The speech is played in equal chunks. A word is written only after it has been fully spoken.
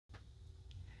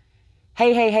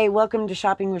Hey, welcome to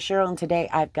Shopping with Cheryl, and today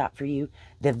I've got for you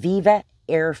the Veva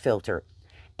air filter.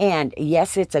 And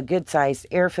yes, it's a good sized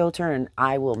air filter, and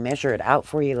I will measure it out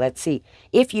for you. Let's see.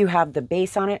 If you have the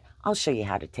base on it, I'll show you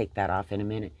how to take that off in a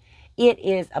minute. It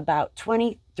is about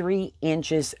 23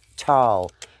 inches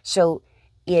tall. So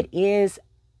it is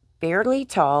fairly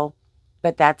tall,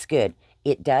 but that's good.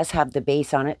 It does have the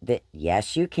base on it that,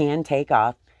 yes, you can take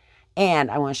off. And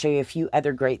I want to show you a few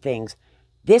other great things.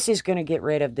 This is going to get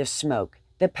rid of the smoke,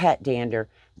 the pet dander,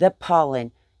 the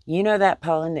pollen. You know that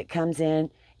pollen that comes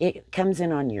in? It comes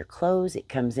in on your clothes. It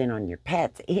comes in on your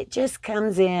pets. It just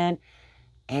comes in.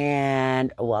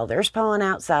 And while there's pollen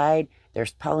outside,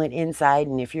 there's pollen inside.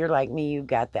 And if you're like me, you've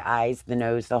got the eyes, the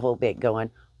nose, the whole bit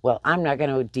going. Well, I'm not going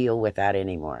to deal with that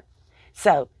anymore.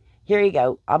 So here you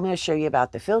go. I'm going to show you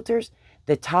about the filters.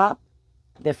 The top,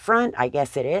 the front, I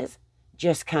guess it is,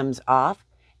 just comes off.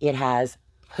 It has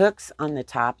hooks on the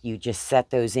top. You just set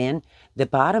those in. The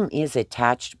bottom is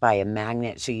attached by a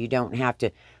magnet, so you don't have to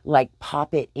like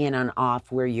pop it in and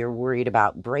off where you're worried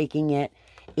about breaking it.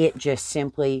 It just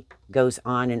simply goes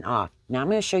on and off. Now I'm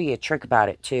going to show you a trick about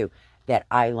it too that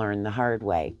I learned the hard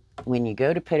way. When you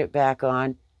go to put it back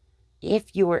on,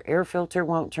 if your air filter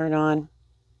won't turn on,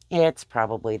 it's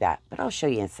probably that, but I'll show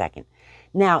you in a second.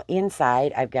 Now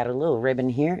inside, I've got a little ribbon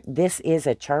here. This is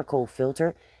a charcoal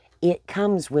filter. It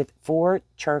comes with 4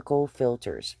 charcoal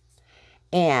filters.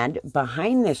 And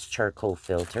behind this charcoal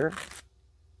filter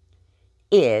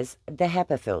is the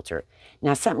HEPA filter.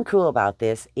 Now, something cool about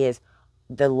this is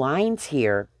the lines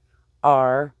here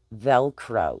are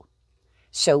Velcro.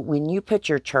 So when you put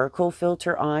your charcoal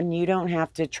filter on, you don't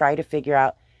have to try to figure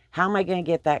out, how am I going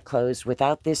to get that closed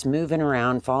without this moving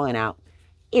around, falling out?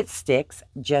 It sticks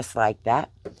just like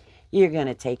that. You're going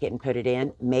to take it and put it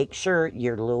in. Make sure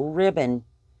your little ribbon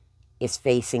is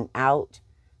facing out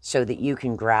so that you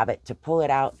can grab it to pull it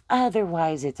out.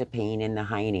 Otherwise, it's a pain in the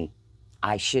hiney.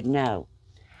 I should know.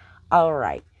 All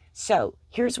right. So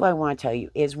here's what I want to tell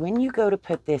you is when you go to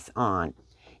put this on,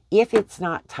 if it's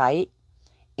not tight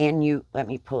and you, let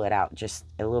me pull it out just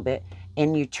a little bit,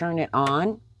 and you turn it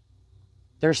on,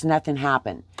 there's nothing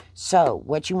happen. So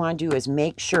what you want to do is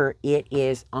make sure it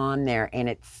is on there and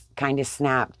it's kind of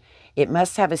snapped. It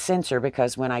must have a sensor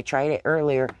because when I tried it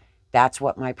earlier, that's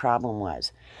what my problem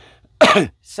was.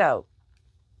 So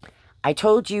I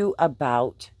told you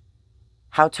about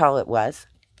how tall it was.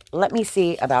 Let me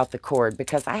see about the cord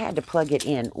because I had to plug it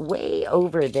in way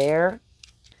over there.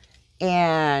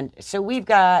 And so we've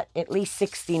got at least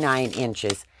 69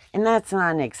 inches. And that's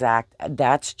not an exact,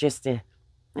 that's just a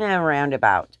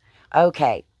roundabout.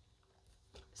 Okay.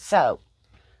 So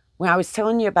when I was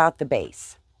telling you about the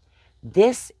base,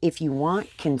 this, if you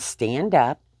want, can stand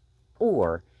up,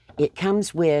 or it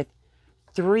comes with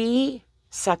 3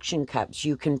 suction cups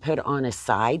you can put on a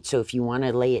side. So if you want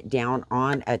to lay it down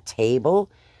on a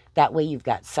table, that way you've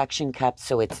got suction cups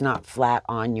so it's not flat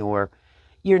on your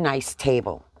nice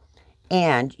table.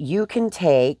 And you can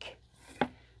take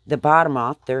the bottom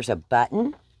off. There's a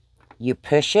button. You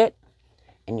push it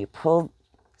and you pull,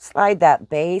 slide that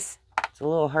base. It's a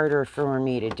little harder for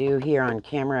me to do here on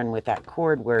camera and with that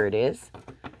cord where it is.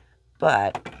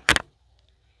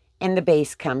 And the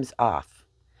base comes off.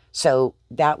 So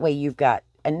that way you've got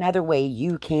another way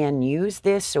you can use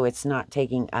this so it's not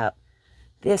taking up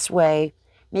this way.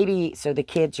 Maybe so the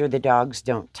kids or the dogs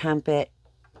don't temp it.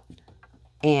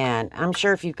 And I'm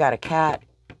sure if you've got a cat,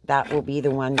 that will be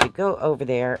the one to go over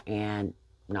there and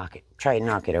knock it, try to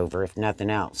knock it over if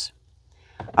nothing else.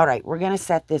 All right, we're going to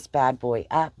set this bad boy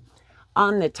up.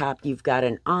 On the top, you've got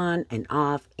an on, an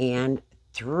off, and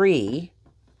 3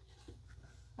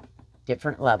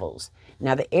 different levels.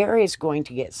 Now the air is going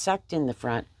to get sucked in the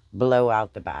front, blow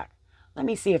out the back. Let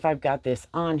me see if I've got this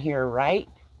on here right.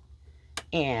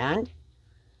 And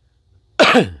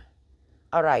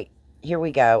all right, here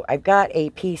we go. I've got a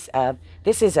piece of,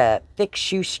 this is a thick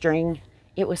shoestring.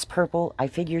 It was purple. I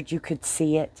figured you could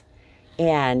see it.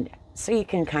 And so you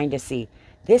can kind of see.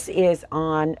 This is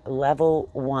on level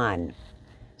 1.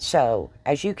 So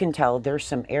as you can tell, there's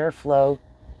some airflow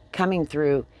coming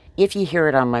through. If you hear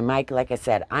it on my mic, like I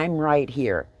said, I'm right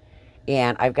here.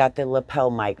 And I've got the lapel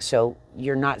mic, so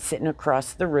you're not sitting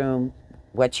across the room.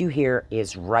 What you hear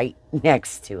is right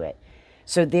next to it.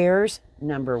 So there's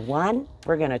number 1.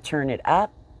 We're going to turn it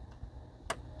up.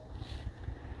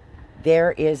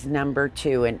 There is number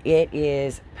 2, and it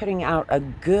is putting out a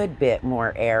good bit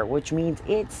more air, which means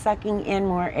it's sucking in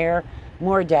more air,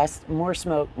 more dust, more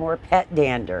smoke, more pet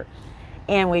dander.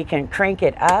 And we can crank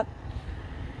it up.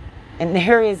 And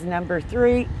there is number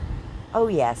 3. Oh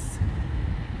yes,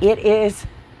 it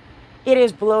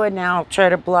is blowing now. I'll try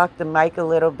to block the mic a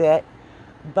little bit,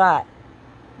 but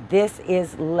This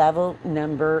is level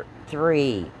number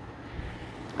 3.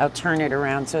 I'll turn it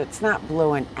around so it's not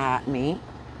blowing at me,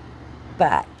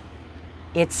 but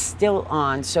it's still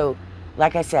on. So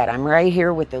like I said, I'm right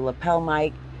here with the lapel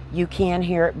mic. You can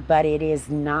hear it, but it is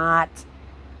not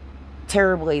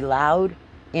terribly loud.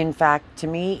 In fact, to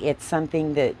me, it's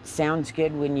something that sounds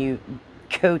good when you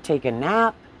go take a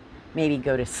nap, maybe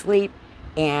go to sleep,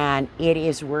 and it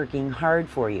is working hard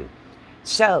for you.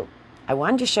 So I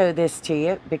wanted to show this to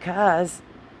you because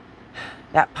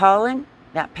that pollen,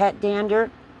 that pet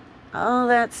dander, all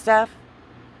that stuff,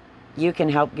 you can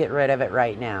help get rid of it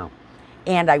right now.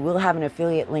 And I will have an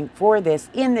affiliate link for this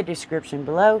in the description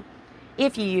below.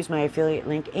 If you use my affiliate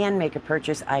link and make a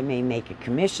purchase, I may make a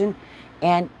commission.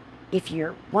 And if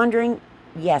you're wondering,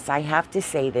 yes, I have to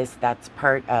say this, that's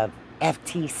part of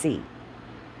FTC.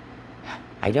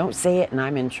 I don't say it and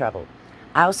I'm in trouble.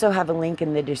 I also have a link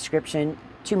in the description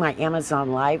to my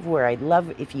Amazon Live where I'd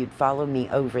love if you'd follow me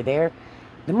over there.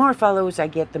 The more followers I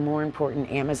get, the more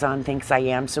important Amazon thinks I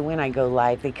am. So when I go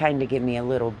live, they kind of give me a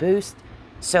little boost.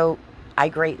 So I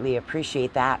greatly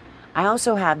appreciate that. I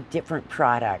also have different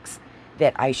products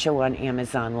that I show on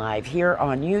Amazon Live. Here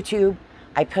on YouTube,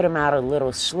 I put them out a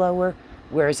little slower,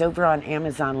 whereas over on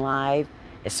Amazon Live,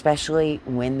 especially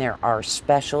when there are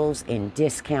specials and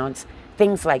discounts,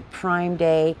 things like Prime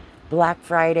Day, Black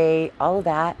Friday, all of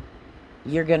that,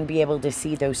 you're going to be able to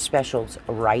see those specials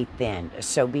right then.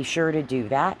 So be sure to do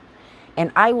that.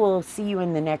 And I will see you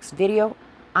in the next video.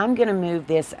 I'm going to move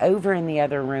this over in the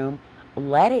other room,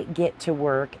 let it get to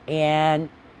work, and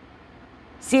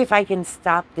see if I can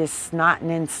stop this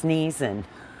snotting and sneezing.